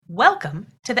Welcome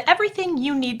to the Everything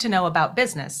You Need to Know About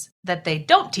Business That They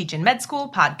Don't Teach in Med School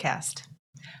podcast.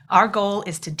 Our goal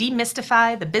is to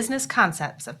demystify the business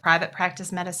concepts of private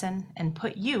practice medicine and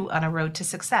put you on a road to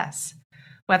success,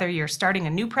 whether you're starting a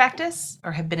new practice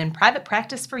or have been in private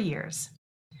practice for years.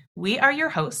 We are your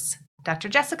hosts, Dr.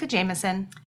 Jessica Jameson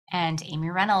and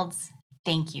Amy Reynolds.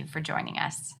 Thank you for joining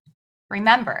us.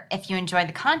 Remember, if you enjoy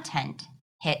the content,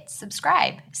 hit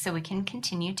subscribe so we can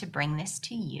continue to bring this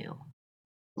to you.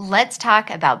 Let's talk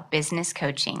about business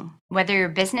coaching. Whether your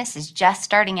business is just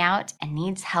starting out and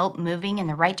needs help moving in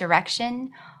the right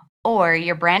direction, or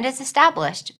your brand is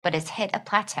established but has hit a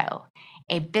plateau,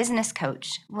 a business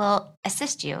coach will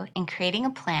assist you in creating a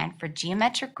plan for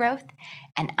geometric growth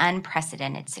and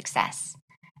unprecedented success.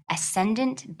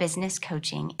 Ascendant Business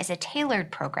Coaching is a tailored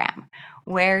program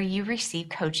where you receive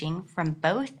coaching from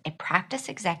both a practice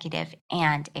executive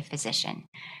and a physician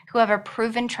who have a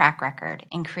proven track record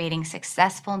in creating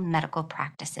successful medical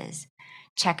practices.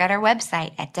 Check out our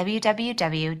website at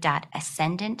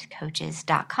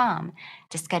www.ascendantcoaches.com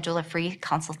to schedule a free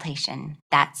consultation.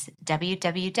 That's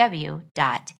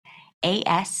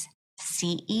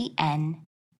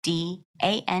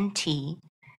www.ascendantcoaches.com.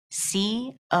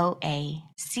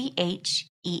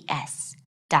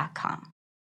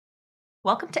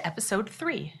 Welcome to episode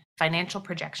 3, Financial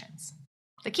Projections.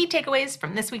 The key takeaways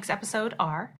from this week's episode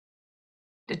are: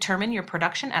 determine your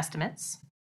production estimates,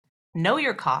 know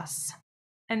your costs,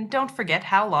 and don't forget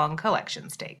how long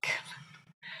collections take.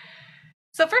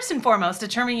 So first and foremost,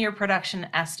 determine your production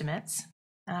estimates.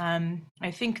 I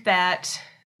think that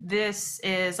this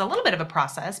is a little bit of a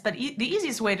process, but the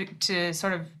easiest way to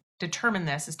sort of determine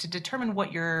this is to determine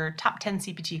what your top 10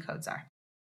 CPT codes are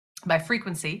by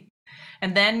frequency,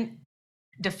 and then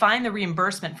define the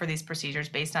reimbursement for these procedures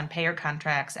based on payer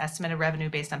contracts, estimated revenue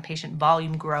based on patient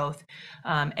volume growth,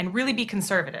 and really be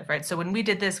conservative, right? So when we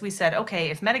did this, we said,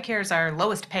 okay, if Medicare is our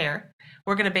lowest payer,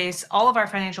 we're going to base all of our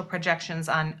financial projections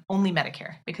on only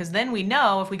Medicare, because then we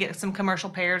know if we get some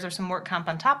commercial payers or some work comp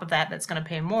on top of that that's going to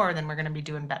pay more, then we're going to be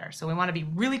doing better. So we want to be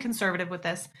really conservative with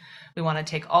this. We want to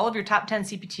take all of your top 10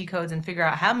 CPT codes and figure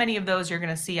out how many of those you're going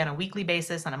to see on a weekly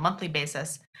basis, on a monthly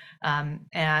basis,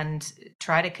 and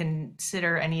try to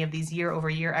consider any of these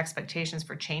year-over-year expectations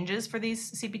for changes for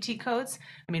these CPT codes.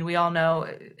 I mean, we all know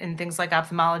in things like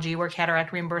ophthalmology where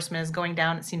cataract reimbursement is going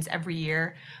down, it seems every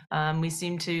year. We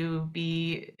seem to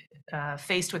be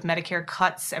faced with Medicare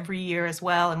cuts every year as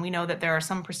well, and we know that there are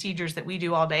some procedures that we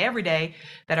do all day, every day,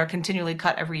 that are continually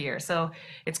cut every year. So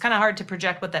it's kind of hard to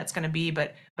project what that's going to be,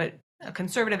 but a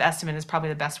conservative estimate is probably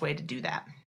the best way to do that.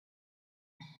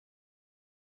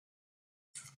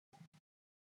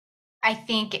 I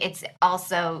think it's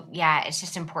also, it's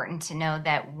just important to know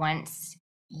that once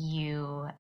you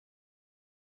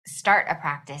start a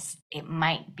practice, it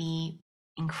might be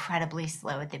incredibly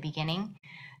slow at the beginning.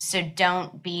 So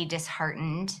don't be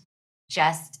disheartened.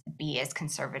 Just be as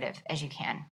conservative as you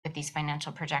can with these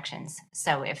financial projections.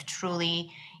 So if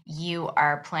truly you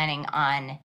are planning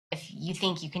on, if you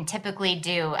think you can typically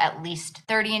do at least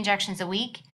 30 injections a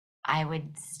week, I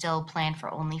would still plan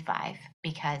for only 5,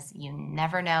 because you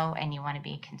never know and you want to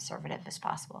be conservative as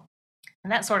possible.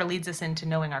 And that sort of leads us into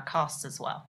knowing our costs as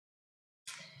well.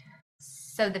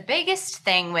 So the biggest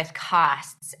thing with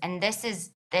costs, and this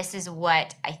is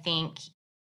what I think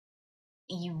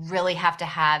you really have to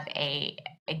have a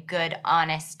good,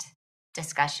 honest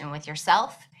discussion with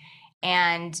yourself.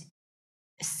 And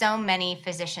so many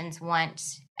physicians want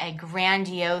a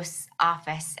grandiose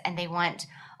office, and they want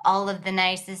all of the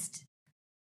nicest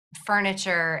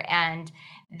furniture, and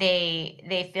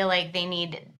they feel like they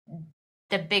need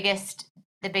the biggest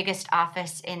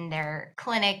office in their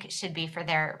clinic should be for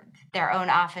their own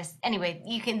office. Anyway,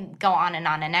 you can go on, and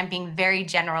I'm being very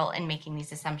general in making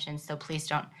these assumptions, so please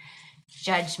don't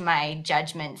judge my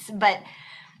judgments. But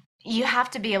you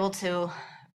have to be able to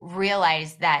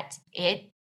realize that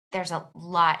there's a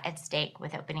lot at stake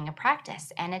with opening a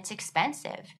practice, and it's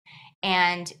expensive.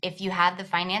 And if you have the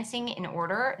financing in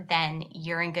order, then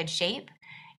you're in good shape.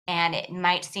 And it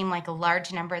might seem like a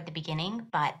large number at the beginning,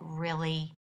 but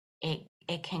really it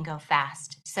can go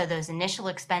fast. So those initial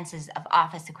expenses of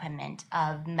office equipment,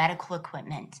 of medical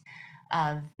equipment,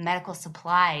 of medical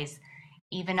supplies,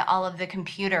 even all of the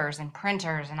computers and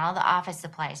printers and all the office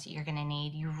supplies that you're going to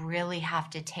need, you really have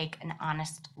to take an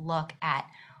honest look at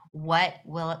what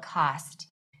will it cost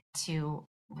to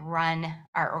run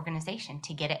our organization,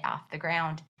 to get it off the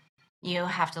ground. You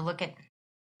have to look at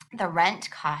the rent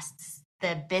costs,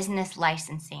 the business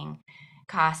licensing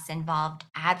costs involved,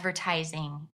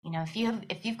 advertising.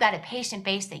 If you've got a patient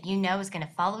base that you know is going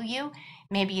to follow you,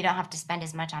 maybe you don't have to spend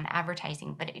as much on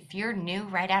advertising. But if you're new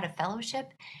right out of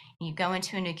fellowship, you go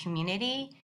into a new community,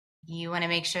 you want to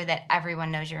make sure that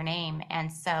everyone knows your name.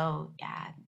 And so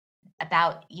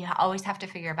you always have to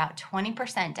figure about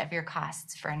 20% of your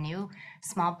costs for a new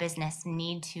small business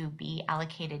need to be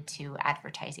allocated to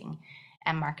advertising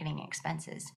and marketing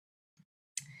expenses.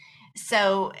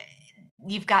 So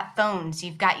you've got phones,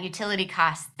 you've got utility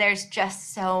costs. There's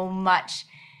just so much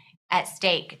at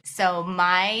stake. So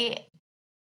my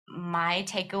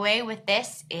takeaway with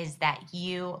this is that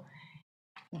you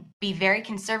be very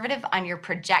conservative on your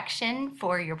projection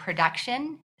for your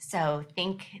production. So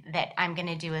think that I'm going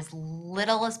to do as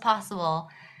little as possible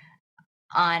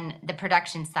on the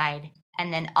production side,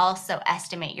 and then also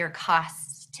estimate your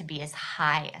costs to be as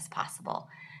high as possible.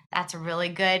 That's a really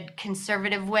good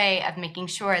conservative way of making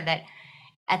sure that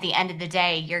at the end of the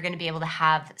day, you're going to be able to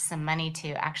have some money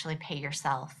to actually pay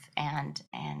yourself, and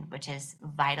which is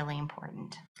vitally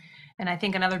important. And I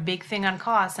think another big thing on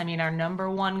costs, I mean, our number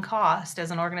one cost as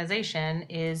an organization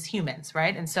is humans,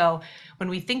 right? And so when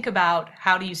we think about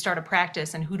how do you start a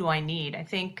practice and who do I need, I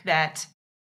think that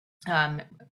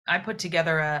I put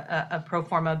together a pro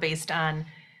forma based on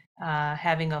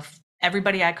having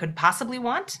everybody I could possibly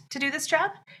want to do this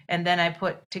job. And then I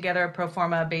put together a pro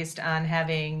forma based on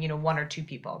having, one or two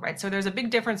people, right? So there's a big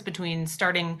difference between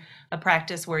starting a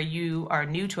practice where you are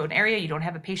new to an area, you don't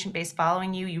have a patient base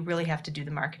following you, you really have to do the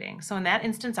marketing. So in that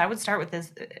instance, I would start with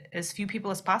as few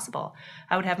people as possible.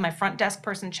 I would have my front desk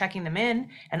person checking them in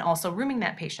and also rooming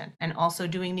that patient and also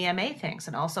doing the MA things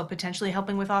and also potentially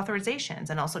helping with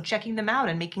authorizations and also checking them out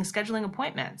and making scheduling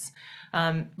appointments,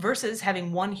 versus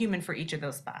having one human for each of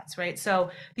those spots, right?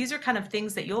 So these are kind of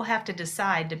things that you'll have to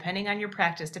decide depending on your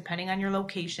practice, depending on your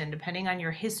location, depending on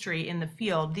your history in the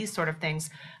field, these sort of things,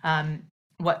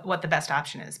 what the best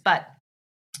option is. But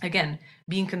again,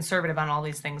 being conservative on all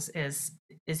these things is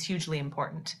hugely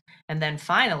important. And then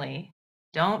finally,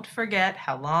 don't forget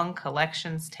how long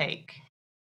collections take.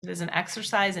 It is an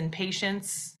exercise in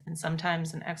patience and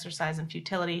sometimes an exercise in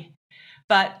futility,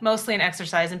 but mostly an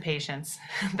exercise in patience.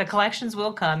 The collections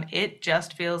will come. It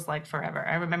just feels like forever.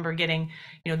 I remember getting,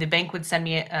 the bank would send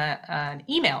me an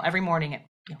email every morning at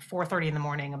 4:30 in the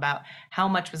morning about how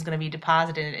much was going to be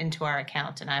deposited into our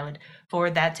account. And I would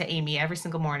forward that to Amy every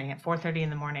single morning at 4:30 in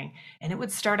the morning. And it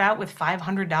would start out with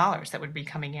 $500 that would be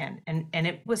coming in. And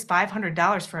it was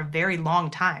 $500 for a very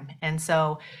long time. And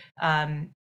so,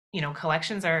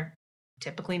 collections are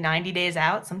typically 90 days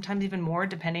out, sometimes even more,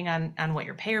 depending on what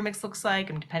your payer mix looks like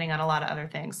and depending on a lot of other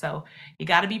things. So you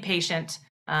got to be patient.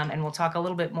 And we'll talk a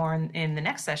little bit more in the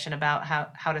next session about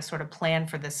how to sort of plan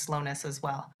for this slowness as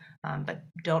well. But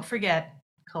don't forget,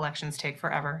 collections take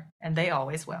forever, and they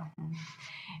always will.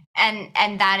 And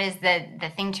that is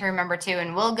the thing to remember too.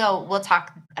 And we'll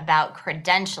talk about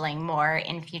credentialing more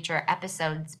in future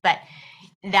episodes, but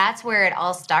that's where it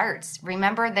all starts.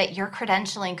 Remember that your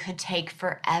credentialing could take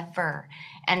forever.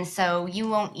 And so you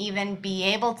won't even be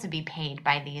able to be paid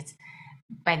by these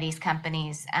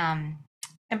companies. And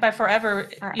by forever,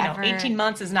 18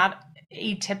 months is not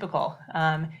atypical.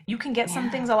 You can get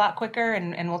some things a lot quicker,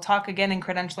 and we'll talk again in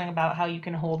credentialing about how you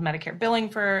can hold Medicare billing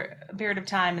for a period of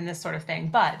time and this sort of thing.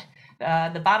 But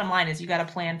the bottom line is you got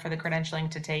to plan for the credentialing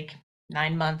to take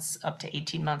 9 months up to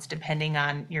 18 months, depending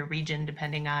on your region,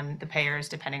 depending on the payers,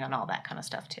 depending on all that kind of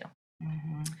stuff too.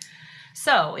 Mm-hmm.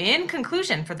 So in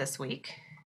conclusion for this week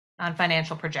on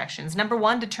financial projections, number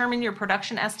 1, determine your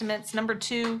production estimates. Number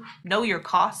 2, know your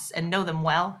costs and know them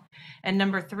well. And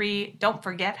number 3, don't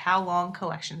forget how long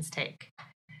collections take.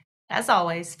 As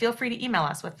always, feel free to email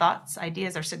us with thoughts,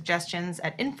 ideas, or suggestions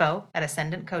at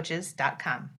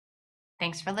info@ascendantcoaches.com.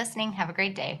 Thanks for listening. Have a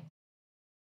great day.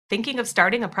 Thinking of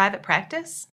starting a private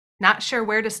practice? Not sure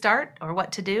where to start or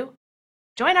what to do?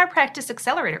 Join our Practice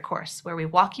Accelerator course, where we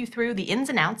walk you through the ins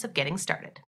and outs of getting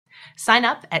started. Sign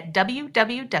up at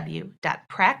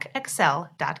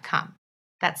www.pracaccel.com.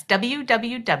 That's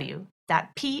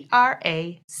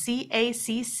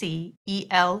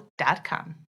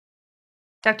www.pracaccel.com.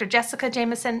 Dr. Jessica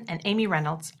Jameson and Amy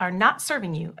Reynolds are not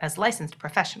serving you as licensed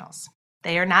professionals.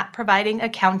 They are not providing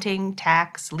accounting,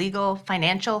 tax, legal,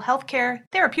 financial, healthcare,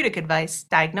 therapeutic advice,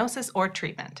 diagnosis, or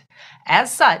treatment.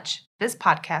 As such, this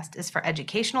podcast is for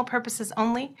educational purposes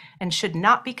only and should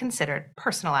not be considered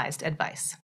personalized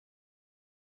advice.